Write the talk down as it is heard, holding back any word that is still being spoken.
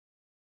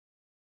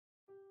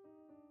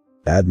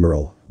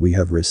Admiral, we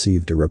have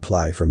received a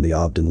reply from the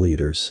Obden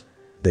leaders.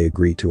 They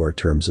agree to our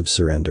terms of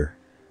surrender.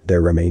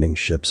 Their remaining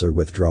ships are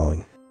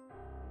withdrawing.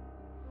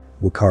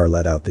 Waqar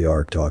let out the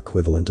Arcto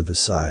equivalent of a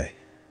sigh.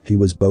 He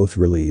was both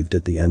relieved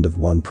at the end of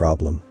one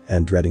problem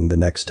and dreading the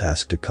next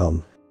task to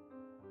come.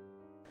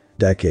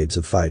 Decades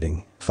of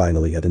fighting,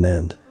 finally at an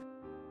end.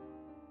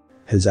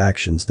 His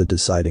actions the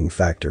deciding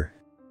factor.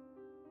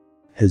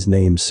 His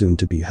name soon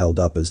to be held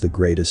up as the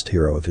greatest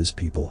hero of his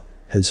people,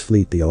 his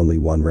fleet the only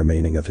one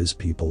remaining of his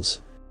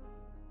people's.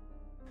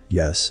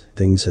 Yes,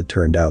 things had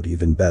turned out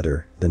even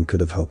better than could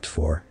have hoped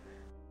for.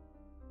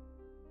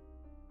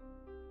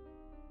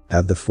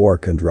 Have the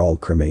Fork and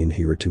Ralk remain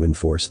here to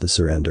enforce the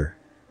surrender.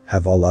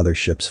 Have all other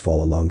ships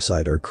fall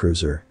alongside our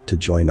cruiser to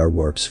join our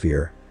warp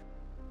sphere.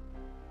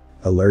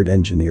 Alert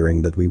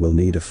engineering that we will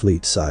need a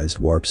fleet-sized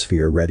warp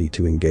sphere ready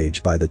to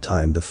engage by the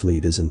time the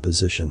fleet is in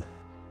position.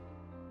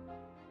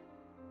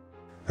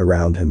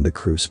 Around him the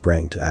crew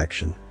sprang to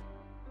action.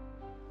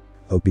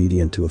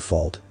 Obedient to a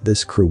fault,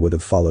 this crew would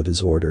have followed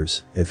his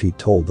orders if he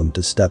told them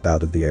to step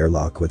out of the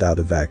airlock without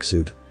a vac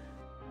suit.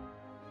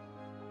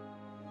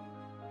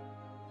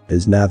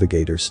 His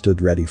navigator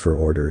stood ready for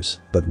orders,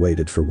 but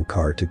waited for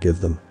Waqar to give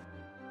them.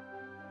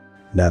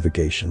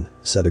 Navigation,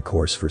 set a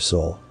course for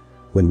Sol.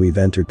 When we've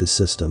entered the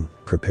system,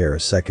 prepare a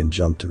second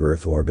jump to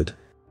Earth orbit.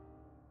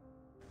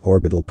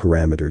 Orbital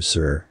parameters,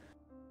 sir.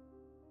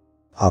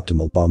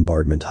 Optimal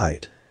bombardment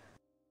height.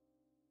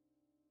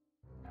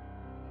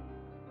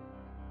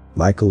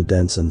 Michael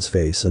Denson's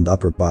face and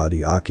upper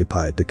body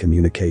occupied the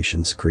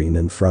communication screen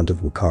in front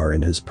of Waqar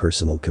in his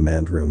personal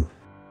command room.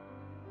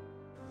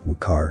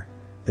 Waqar,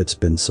 it's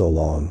been so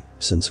long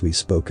since we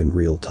spoke in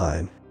real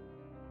time.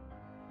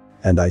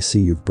 And I see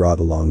you've brought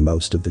along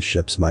most of the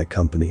ships my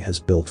company has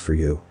built for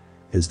you.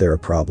 Is there a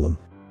problem?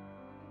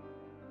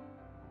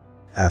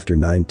 After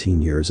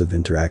 19 years of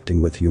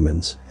interacting with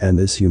humans, and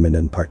this human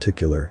in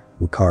particular,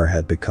 Waqar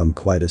had become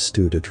quite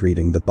astute at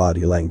reading the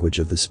body language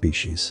of the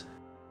species.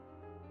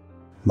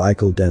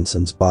 Michael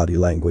Denson's body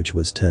language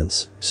was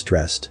tense,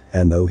 stressed,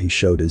 and though he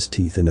showed his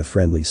teeth in a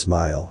friendly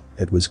smile,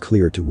 it was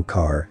clear to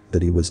Waqar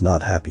that he was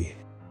not happy.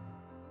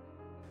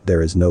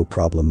 There is no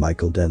problem,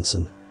 Michael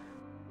Denson.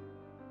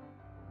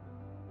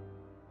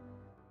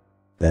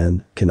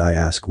 Then, can I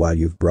ask why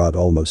you've brought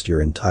almost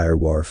your entire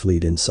war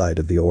fleet inside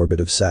of the orbit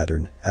of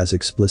Saturn, as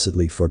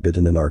explicitly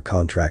forbidden in our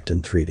contract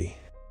and treaty?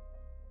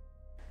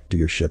 Do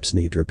your ships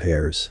need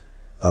repairs?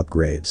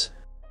 Upgrades?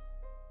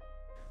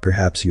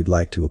 Perhaps you'd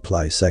like to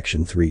apply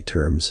Section 3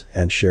 terms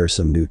and share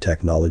some new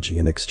technology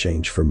in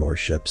exchange for more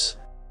ships.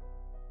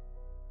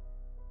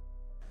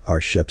 Our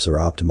ships are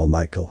optimal,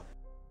 Michael.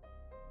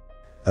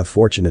 A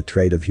fortunate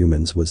trait of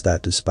humans was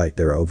that despite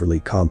their overly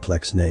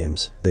complex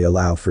names, they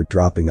allow for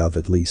dropping of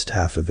at least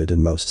half of it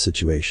in most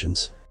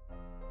situations.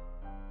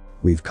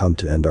 We've come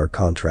to end our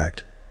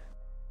contract.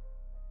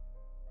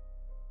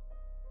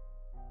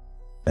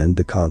 End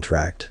the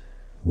contract.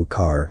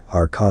 Waqar,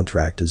 our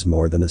contract is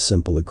more than a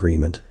simple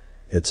agreement.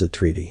 It's a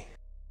treaty.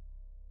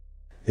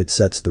 It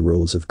sets the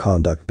rules of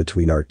conduct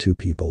between our two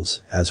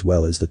peoples, as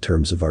well as the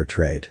terms of our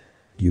trade.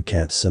 You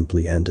can't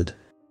simply end it.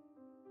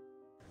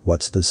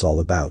 What's this all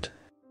about?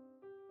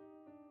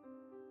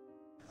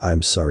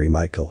 I'm sorry,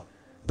 Michael.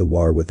 The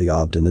war with the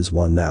Obden is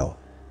won now.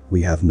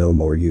 We have no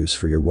more use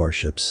for your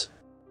warships.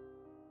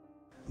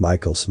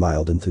 Michael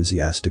smiled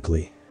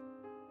enthusiastically.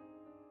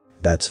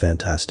 That's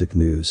fantastic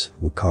news,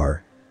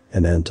 Waqar.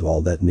 An end to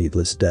all that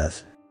needless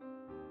death.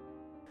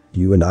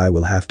 You and I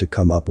will have to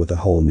come up with a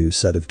whole new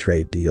set of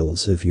trade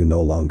deals if you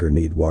no longer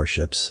need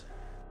warships.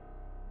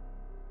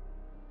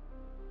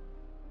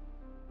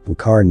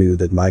 Waqar knew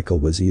that Michael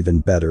was even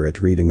better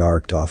at reading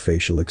Arcto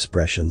facial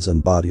expressions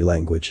and body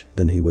language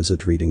than he was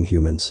at reading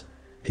humans.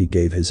 He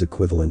gave his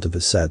equivalent of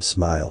a sad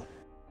smile.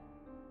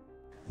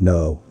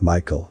 No,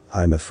 Michael,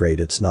 I'm afraid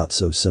it's not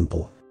so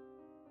simple.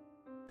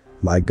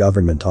 My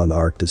government on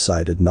Ark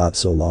decided not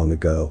so long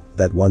ago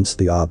that once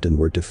the Obden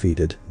were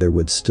defeated, there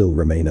would still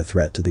remain a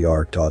threat to the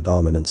Arcto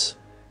dominance.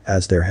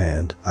 As their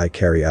hand, I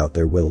carry out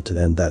their will to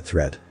end that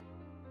threat.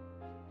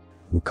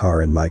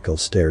 Waqar and Michael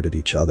stared at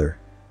each other.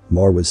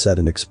 More was said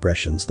in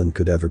expressions than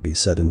could ever be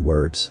said in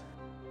words.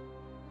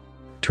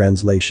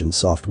 Translation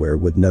software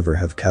would never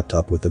have kept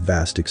up with the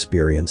vast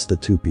experience the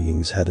two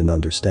beings had in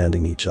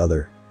understanding each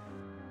other.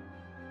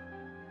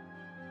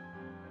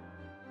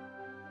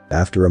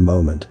 After a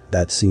moment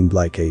that seemed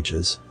like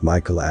ages,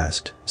 Michael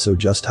asked, so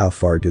just how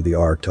far do the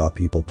Arcto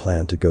people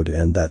plan to go to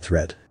end that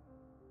threat?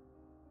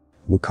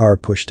 Waqar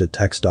pushed a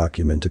text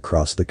document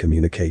across the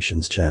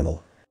communications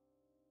channel.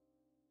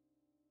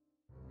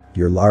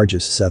 Your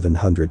largest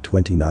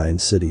 729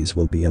 cities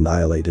will be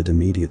annihilated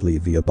immediately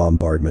via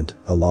bombardment,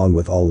 along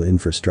with all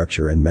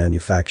infrastructure and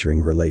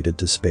manufacturing related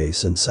to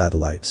space and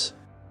satellites.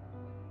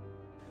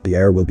 The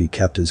air will be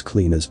kept as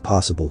clean as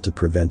possible to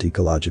prevent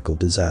ecological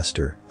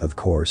disaster, of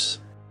course.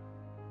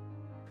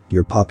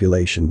 Your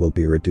population will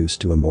be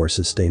reduced to a more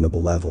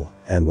sustainable level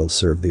and will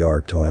serve the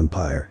Arcto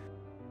Empire.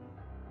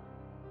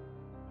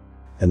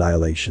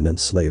 Annihilation and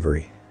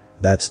slavery.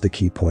 That's the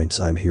key points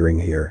I'm hearing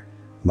here.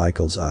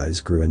 Michael's eyes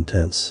grew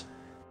intense.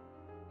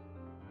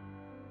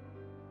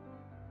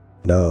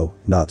 No,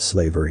 not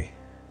slavery.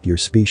 Your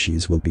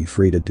species will be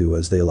free to do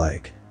as they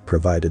like,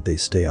 provided they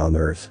stay on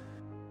Earth.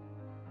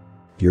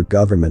 Your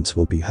governments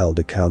will be held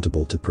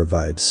accountable to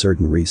provide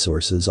certain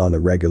resources on a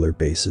regular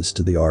basis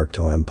to the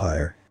Arcto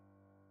Empire.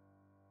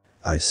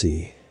 I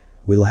see.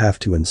 We'll have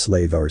to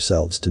enslave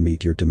ourselves to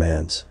meet your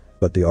demands,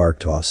 but the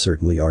Arctos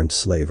certainly aren't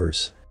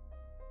slavers.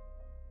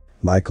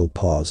 Michael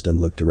paused and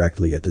looked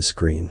directly at the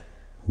screen.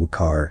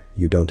 Waqar,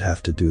 you don't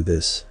have to do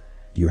this.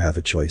 You have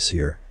a choice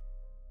here.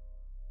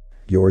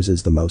 Yours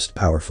is the most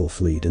powerful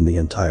fleet in the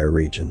entire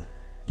region.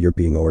 You're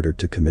being ordered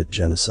to commit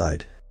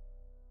genocide.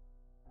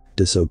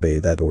 Disobey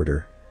that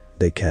order.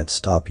 They can't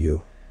stop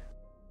you.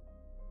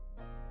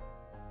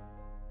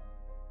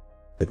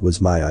 It was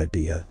my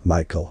idea,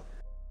 Michael.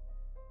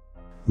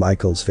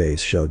 Michael's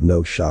face showed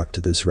no shock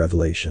to this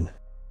revelation.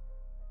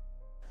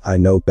 I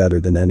know better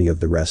than any of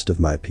the rest of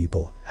my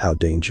people how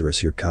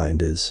dangerous your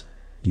kind is.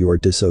 You are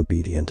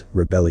disobedient,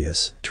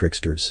 rebellious,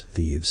 tricksters,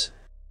 thieves.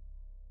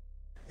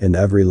 In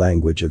every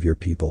language of your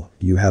people,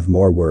 you have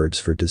more words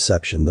for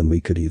deception than we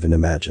could even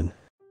imagine.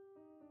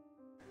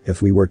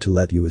 If we were to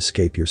let you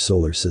escape your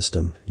solar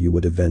system, you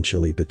would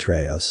eventually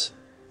betray us.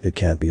 It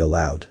can't be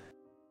allowed.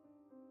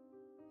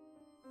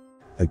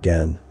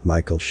 Again,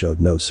 Michael showed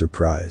no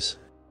surprise.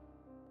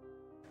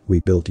 We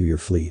built you your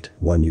fleet,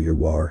 won you your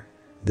war.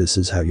 This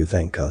is how you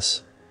thank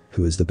us.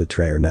 Who is the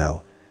betrayer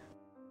now?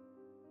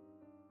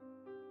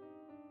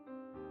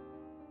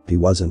 He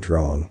wasn't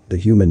wrong. The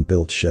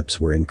human-built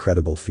ships were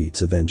incredible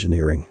feats of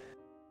engineering.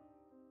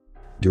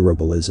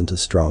 Durable isn't a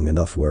strong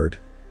enough word.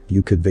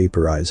 You could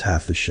vaporize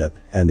half the ship,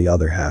 and the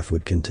other half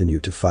would continue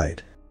to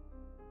fight.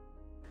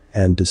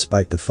 And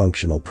despite the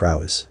functional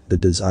prowess, the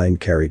design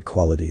carried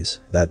qualities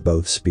that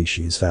both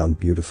species found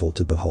beautiful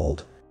to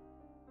behold.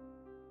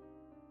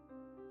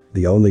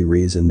 The only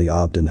reason the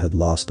Obden had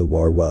lost the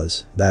war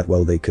was that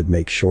while they could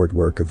make short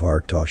work of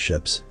Arctos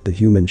ships, the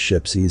human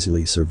ships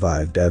easily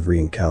survived every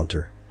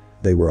encounter.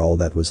 They were all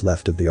that was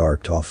left of the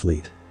Arctos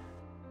fleet.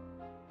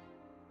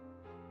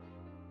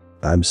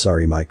 I'm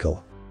sorry,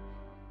 Michael.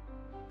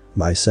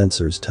 My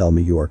sensors tell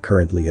me you are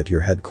currently at your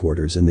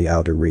headquarters in the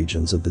outer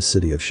regions of the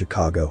city of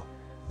Chicago.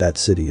 That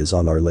city is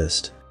on our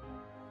list.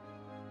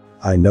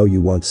 I know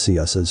you won't see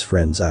us as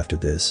friends after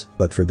this,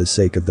 but for the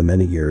sake of the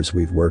many years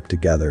we've worked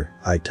together,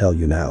 I tell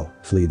you now,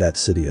 flee that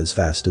city as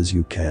fast as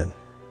you can.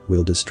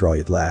 We'll destroy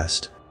it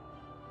last.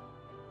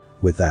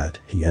 With that,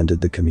 he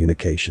ended the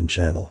communication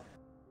channel.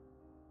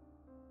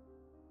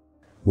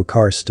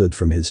 Waqar stood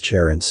from his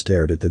chair and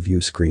stared at the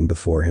view screen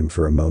before him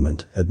for a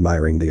moment,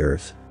 admiring the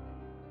Earth.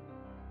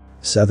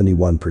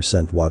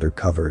 71% water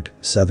covered,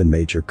 7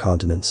 major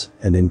continents,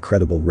 an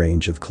incredible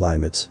range of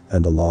climates,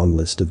 and a long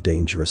list of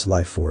dangerous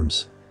life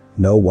forms.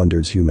 No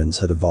wonders humans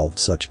had evolved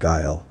such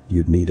guile.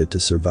 You'd need it to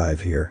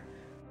survive here.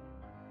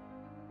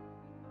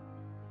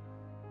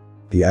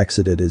 He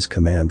exited his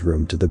command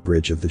room to the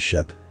bridge of the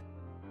ship.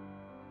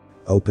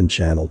 Open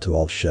channel to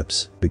all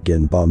ships,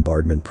 begin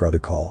bombardment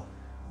protocol.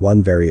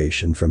 One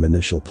variation from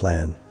initial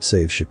plan,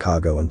 save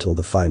Chicago until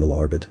the final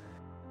orbit.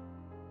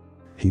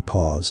 He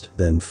paused,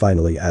 then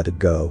finally added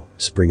go,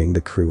 springing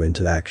the crew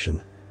into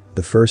action.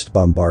 The first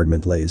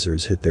bombardment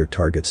lasers hit their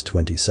targets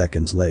 20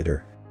 seconds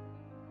later.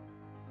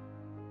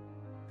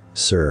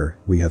 Sir,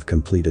 we have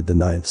completed the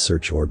 9th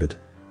search orbit.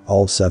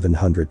 All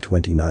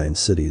 729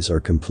 cities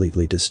are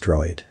completely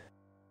destroyed.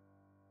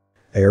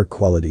 Air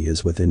quality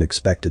is within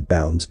expected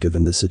bounds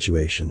given the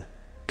situation.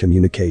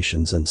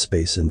 Communications and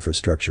space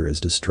infrastructure is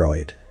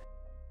destroyed.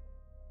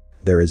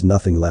 There is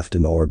nothing left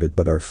in orbit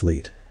but our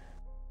fleet.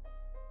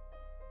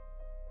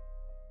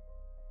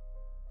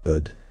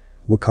 Good.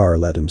 Waqar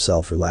let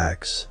himself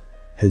relax.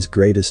 His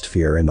greatest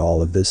fear in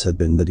all of this had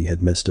been that he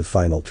had missed a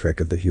final trick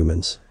of the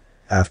humans.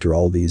 After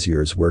all these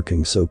years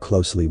working so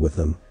closely with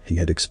them, he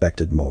had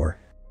expected more.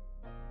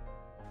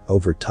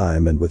 Over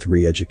time and with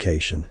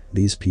re-education,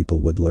 these people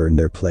would learn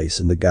their place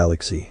in the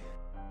galaxy.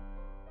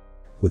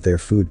 With their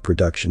food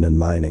production and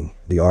mining,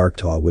 the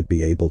Arctos would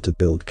be able to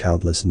build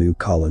countless new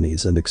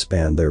colonies and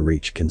expand their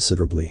reach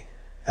considerably.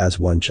 As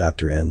one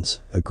chapter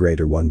ends, a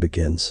greater one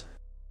begins.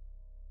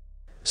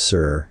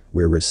 Sir,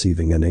 we're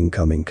receiving an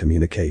incoming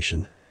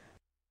communication.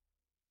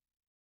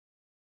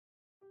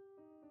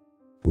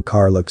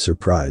 Waqar looked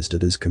surprised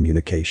at his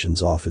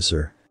communications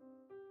officer.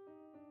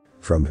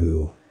 From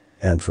who?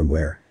 And from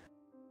where?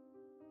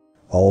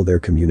 All their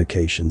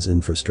communications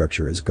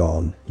infrastructure is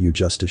gone, you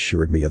just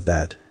assured me of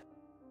that.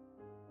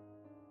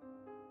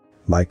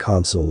 My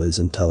console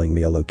isn't telling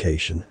me a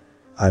location.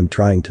 I'm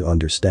trying to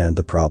understand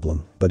the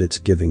problem, but it's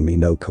giving me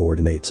no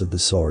coordinates of the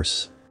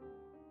source.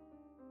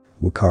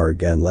 Waqar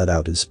again let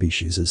out his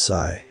species'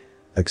 sigh.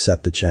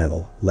 Accept the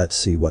channel, let's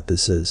see what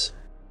this is.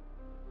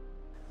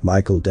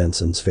 Michael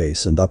Denson's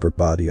face and upper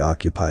body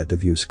occupied the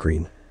view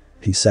screen.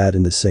 He sat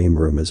in the same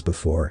room as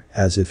before,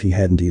 as if he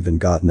hadn't even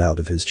gotten out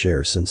of his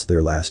chair since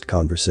their last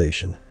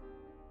conversation.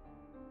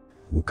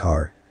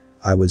 Waqar,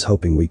 I was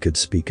hoping we could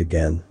speak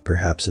again,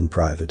 perhaps in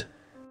private.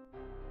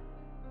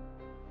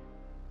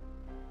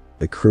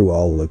 The crew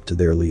all looked to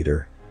their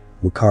leader.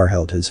 Waqar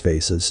held his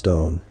face as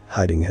stone,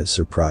 hiding his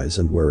surprise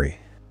and worry.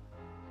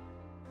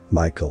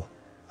 Michael.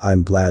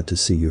 I'm glad to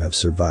see you have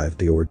survived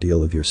the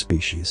ordeal of your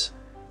species.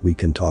 We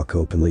can talk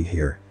openly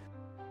here.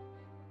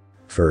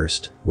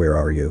 First, where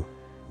are you?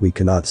 We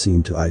cannot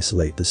seem to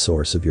isolate the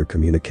source of your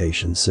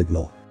communication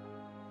signal.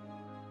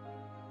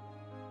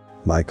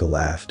 Michael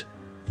laughed.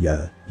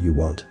 Yeah, you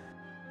won't.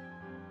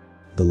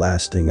 The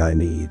last thing I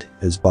need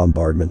is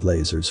bombardment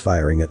lasers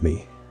firing at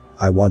me.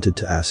 I wanted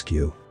to ask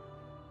you.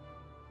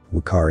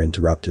 Waqar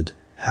interrupted.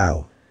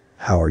 How?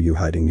 How are you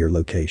hiding your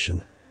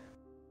location?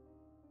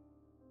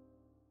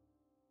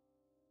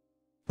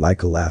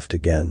 Michael laughed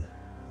again.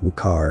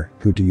 Waqar,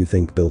 who do you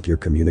think built your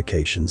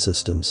communication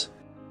systems?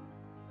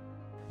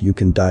 You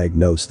can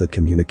diagnose the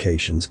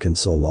communications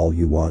console all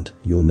you want,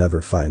 you'll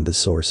never find the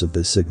source of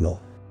this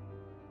signal.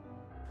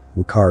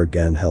 Waqar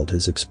again held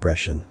his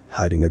expression,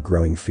 hiding a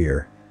growing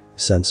fear.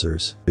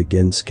 Sensors,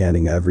 begin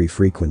scanning every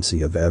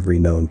frequency of every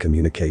known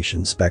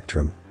communication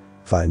spectrum.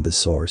 Find the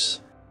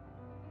source.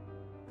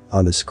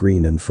 On the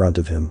screen in front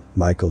of him,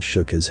 Michael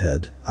shook his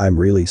head. I'm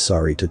really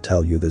sorry to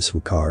tell you this,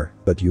 Waqar,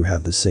 but you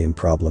have the same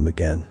problem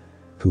again.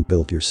 Who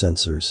built your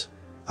sensors?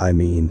 I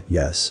mean,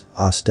 yes,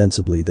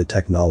 ostensibly the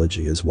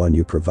technology is one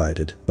you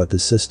provided, but the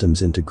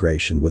system's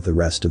integration with the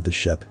rest of the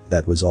ship,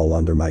 that was all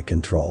under my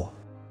control.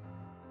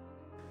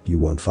 You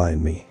won't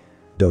find me.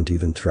 Don't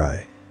even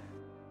try.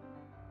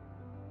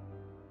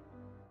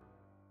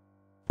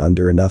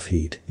 Under enough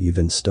heat,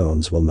 even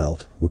stones will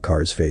melt.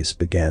 Waqar's face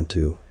began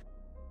to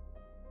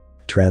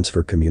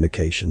transfer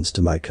communications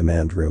to my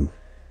command room,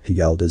 he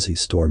yelled as he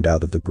stormed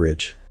out of the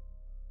bridge.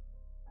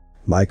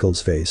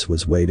 Michael's face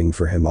was waiting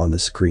for him on the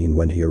screen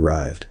when he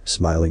arrived,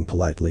 smiling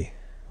politely.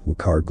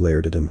 Waqar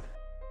glared at him.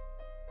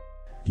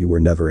 You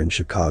were never in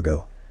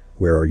Chicago.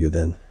 Where are you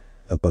then?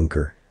 A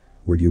bunker.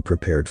 Were you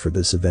prepared for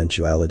this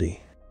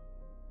eventuality?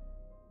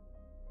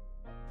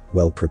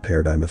 Well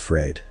prepared, I'm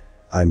afraid.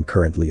 I'm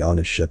currently on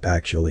a ship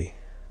actually.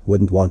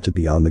 Wouldn't want to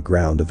be on the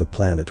ground of a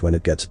planet when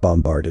it gets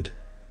bombarded.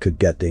 Could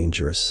get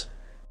dangerous.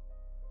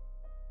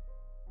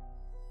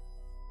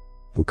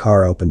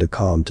 Waqar opened a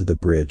comm to the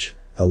bridge.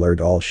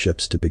 Alert all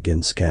ships to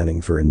begin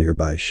scanning for a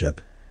nearby ship.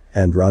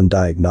 And run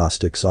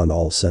diagnostics on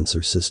all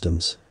sensor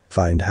systems.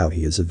 Find how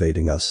he is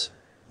evading us.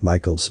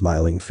 Michael's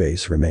smiling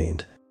face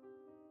remained.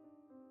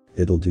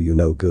 It'll do you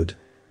no good.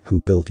 Who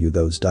built you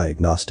those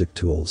diagnostic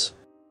tools?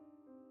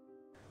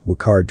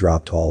 Waqar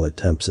dropped all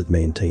attempts at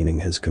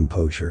maintaining his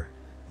composure.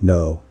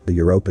 No, the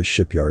Europa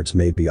shipyards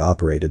may be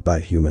operated by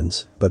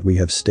humans, but we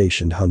have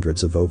stationed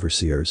hundreds of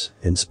overseers,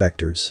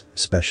 inspectors,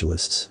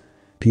 specialists.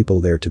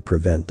 People there to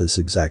prevent this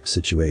exact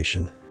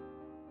situation.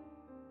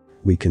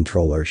 We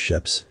control our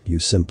ships, you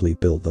simply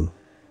build them.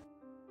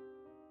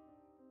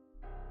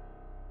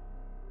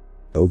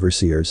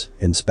 Overseers,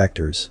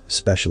 inspectors,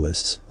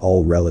 specialists,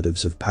 all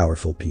relatives of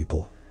powerful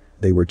people.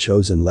 They were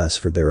chosen less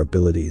for their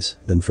abilities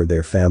than for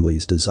their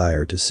families'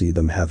 desire to see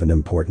them have an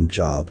important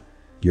job.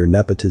 Your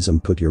nepotism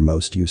put your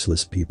most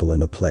useless people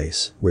in a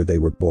place where they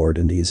were bored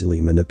and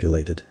easily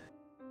manipulated.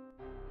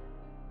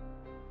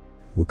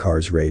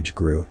 Waqar's rage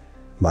grew.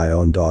 My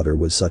own daughter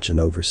was such an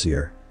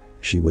overseer.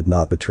 She would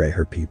not betray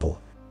her people.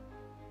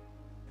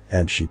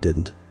 And she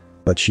didn't.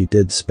 But she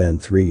did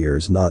spend 3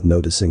 years not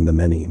noticing the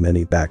many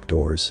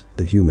backdoors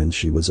the humans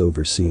she was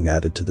overseeing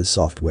added to the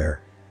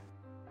software.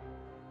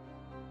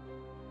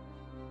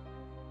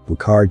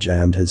 Waqar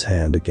jammed his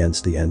hand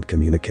against the end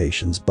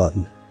communications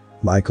button.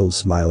 Michael's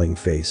smiling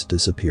face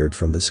disappeared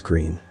from the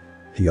screen.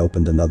 He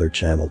opened another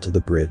channel to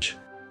the bridge.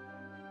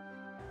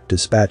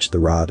 Dispatch the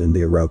Rod and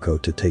the Iroko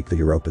to take the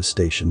Europa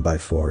station by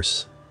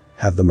force.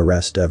 Have them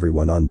arrest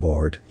everyone on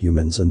board,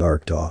 humans and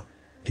Arctaw.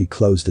 He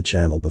closed the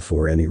channel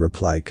before any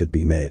reply could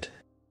be made.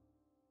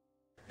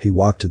 He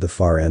walked to the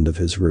far end of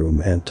his room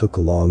and took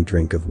a long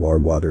drink of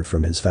warm water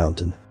from his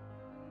fountain.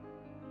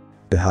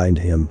 Behind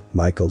him,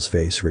 Michael's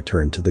face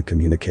returned to the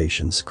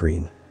communication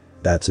screen.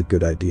 That's a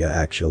good idea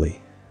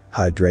actually.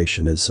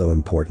 Hydration is so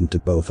important to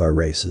both our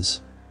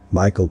races.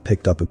 Michael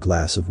picked up a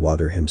glass of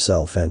water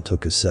himself and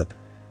took a sip.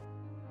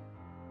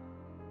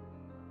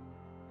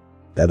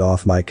 Get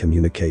off my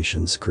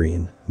communication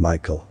screen,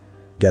 Michael.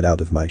 Get out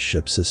of my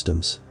ship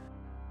systems.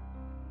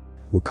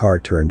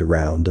 Waqar turned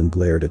around and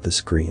glared at the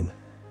screen.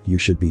 You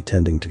should be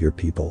tending to your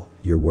people,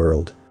 your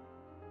world.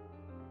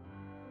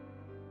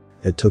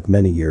 It took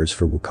many years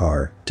for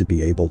Waqar to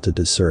be able to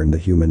discern the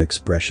human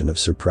expression of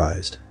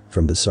surprised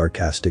from the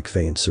sarcastic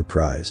faint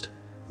surprised.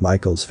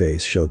 Michael's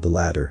face showed the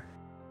latter.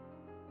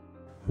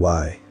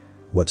 Why?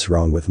 What's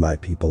wrong with my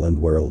people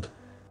and world?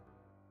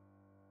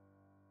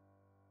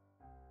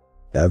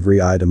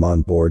 Every item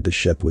on board the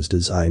ship was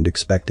designed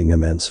expecting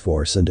immense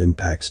force and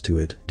impacts to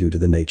it due to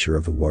the nature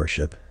of a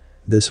warship.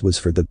 This was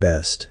for the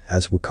best,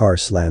 as Waqar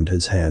slammed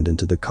his hand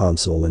into the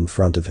console in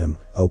front of him,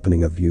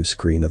 opening a view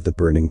screen of the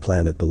burning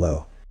planet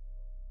below.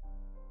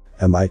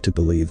 Am I to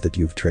believe that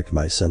you've tricked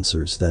my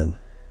sensors then?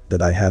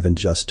 That I haven't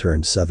just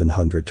turned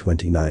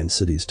 729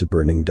 cities to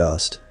burning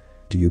dust?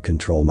 Do you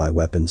control my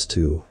weapons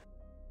too?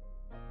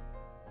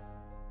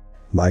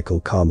 Michael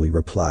calmly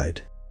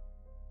replied.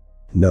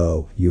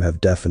 No, you have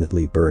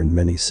definitely burned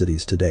many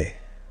cities today.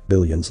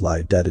 Billions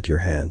lie dead at your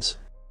hands.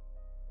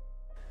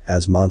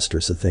 As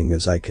monstrous a thing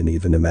as I can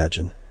even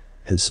imagine.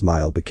 His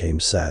smile became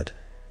sad.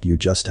 You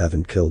just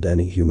haven't killed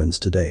any humans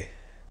today.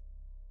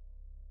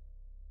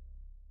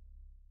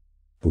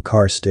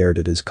 Waqar stared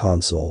at his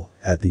console,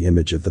 at the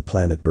image of the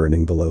planet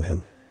burning below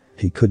him.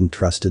 He couldn't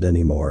trust it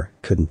anymore,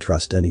 couldn't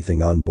trust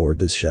anything on board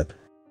this ship.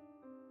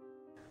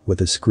 With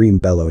a scream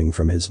bellowing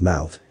from his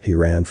mouth, he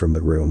ran from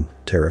the room,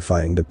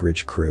 terrifying the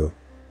bridge crew.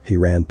 He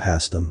ran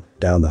past them,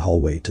 down the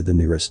hallway to the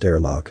nearest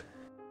airlock.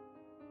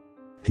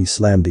 He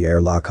slammed the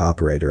airlock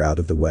operator out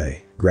of the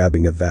way,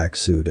 grabbing a vac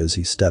suit as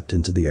he stepped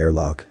into the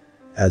airlock.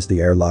 As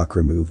the airlock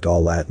removed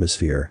all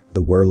atmosphere,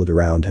 the world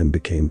around him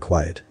became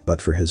quiet,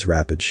 but for his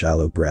rapid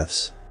shallow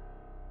breaths.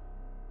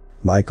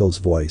 Michael's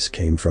voice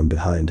came from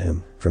behind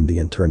him, from the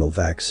internal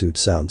vac suit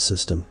sound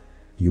system.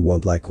 You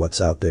won't like what's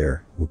out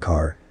there,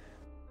 Waqar.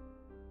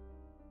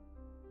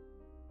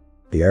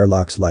 The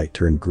airlock's light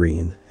turned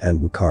green, and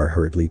Waqar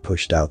hurriedly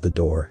pushed out the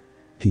door.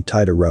 He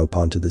tied a rope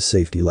onto the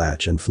safety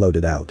latch and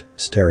floated out,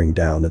 staring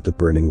down at the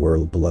burning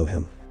world below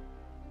him.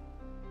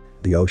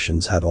 The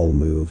oceans had all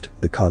moved,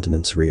 the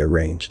continents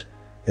rearranged.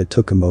 It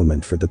took a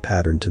moment for the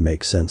pattern to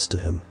make sense to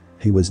him.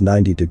 He was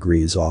 90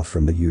 degrees off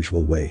from the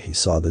usual way he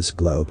saw this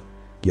globe.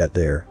 Yet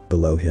there,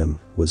 below him,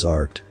 was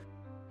Arct.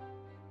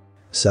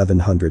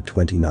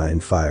 729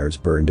 fires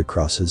burned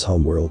across his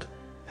homeworld.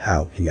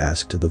 How, he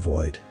asked to the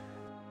void.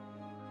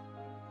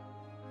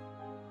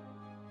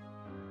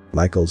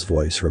 Michael's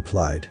voice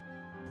replied.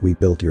 We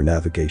built your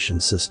navigation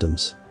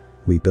systems.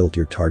 We built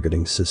your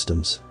targeting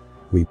systems.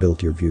 We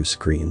built your view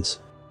screens.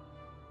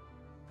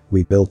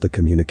 We built the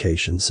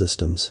communication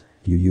systems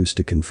you used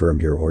to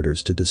confirm your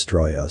orders to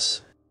destroy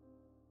us.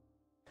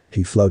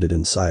 He floated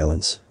in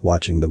silence,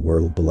 watching the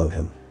world below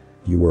him.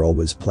 You were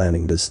always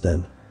planning this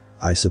then.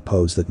 I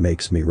suppose that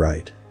makes me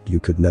right. You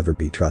could never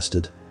be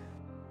trusted.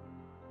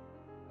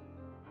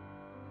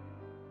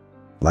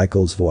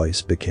 Michael's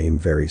voice became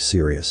very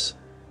serious.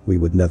 We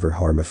would never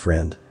harm a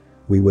friend.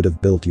 We would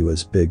have built you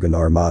as big an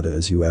armada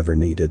as you ever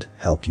needed,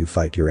 helped you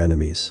fight your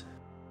enemies.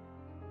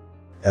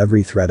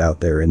 Every threat out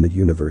there in the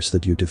universe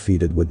that you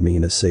defeated would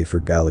mean a safer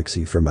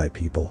galaxy for my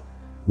people.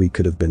 We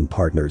could have been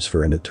partners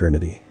for an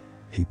eternity.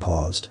 He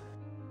paused.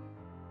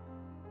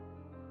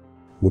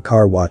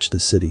 Waqar watched the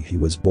city he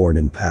was born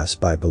in pass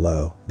by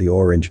below, the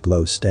orange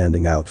glow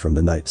standing out from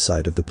the night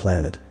side of the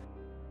planet.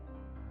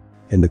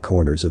 In the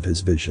corners of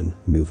his vision,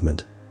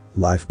 movement.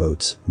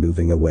 Lifeboats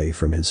moving away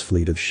from his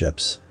fleet of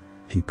ships.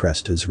 He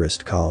pressed his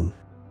wrist calmly,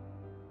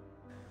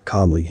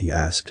 he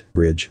asked,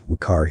 Bridge,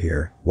 Waqar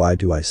here, why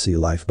do I see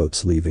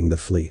lifeboats leaving the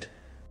fleet?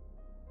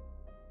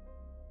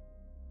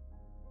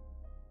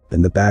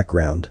 In the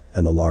background,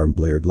 an alarm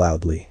blared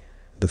loudly.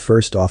 The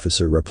first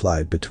officer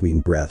replied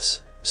between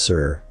breaths,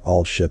 Sir,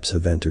 all ships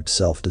have entered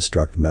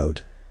self-destruct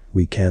mode.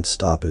 We can't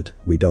stop it,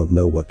 we don't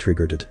know what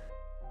triggered it.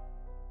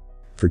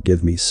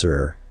 Forgive me,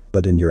 sir,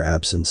 but in your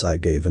absence I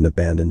gave an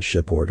abandoned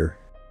ship order.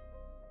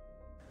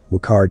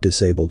 Waqar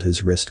disabled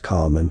his wrist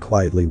calm and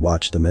quietly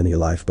watched the many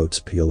lifeboats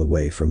peel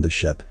away from the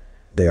ship.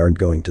 They aren't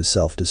going to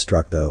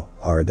self-destruct though,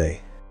 are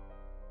they?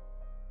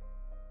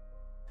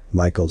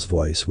 Michael's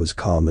voice was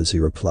calm as he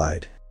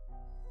replied.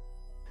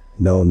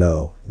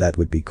 No, that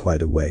would be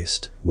quite a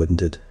waste,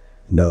 wouldn't it?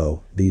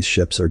 No, these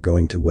ships are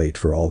going to wait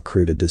for all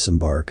crew to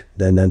disembark,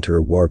 then enter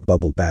a warp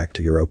bubble back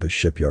to Europa's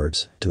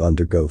shipyards to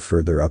undergo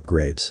further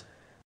upgrades.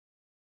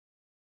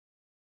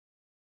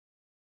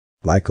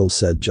 Michael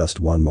said just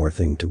one more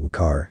thing to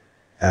Waqar.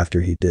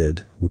 After he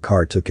did,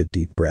 Waqar took a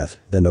deep breath,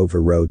 then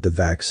overrode the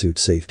vac suit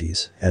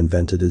safeties and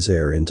vented his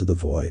air into the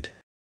void.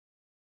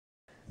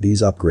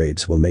 These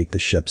upgrades will make the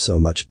ship so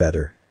much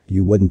better.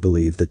 You wouldn't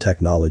believe the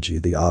technology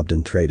the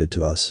Obden traded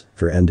to us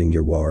for ending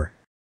your war.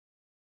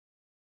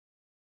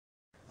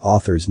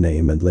 Author's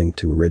name and link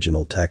to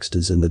original text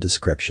is in the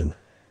description.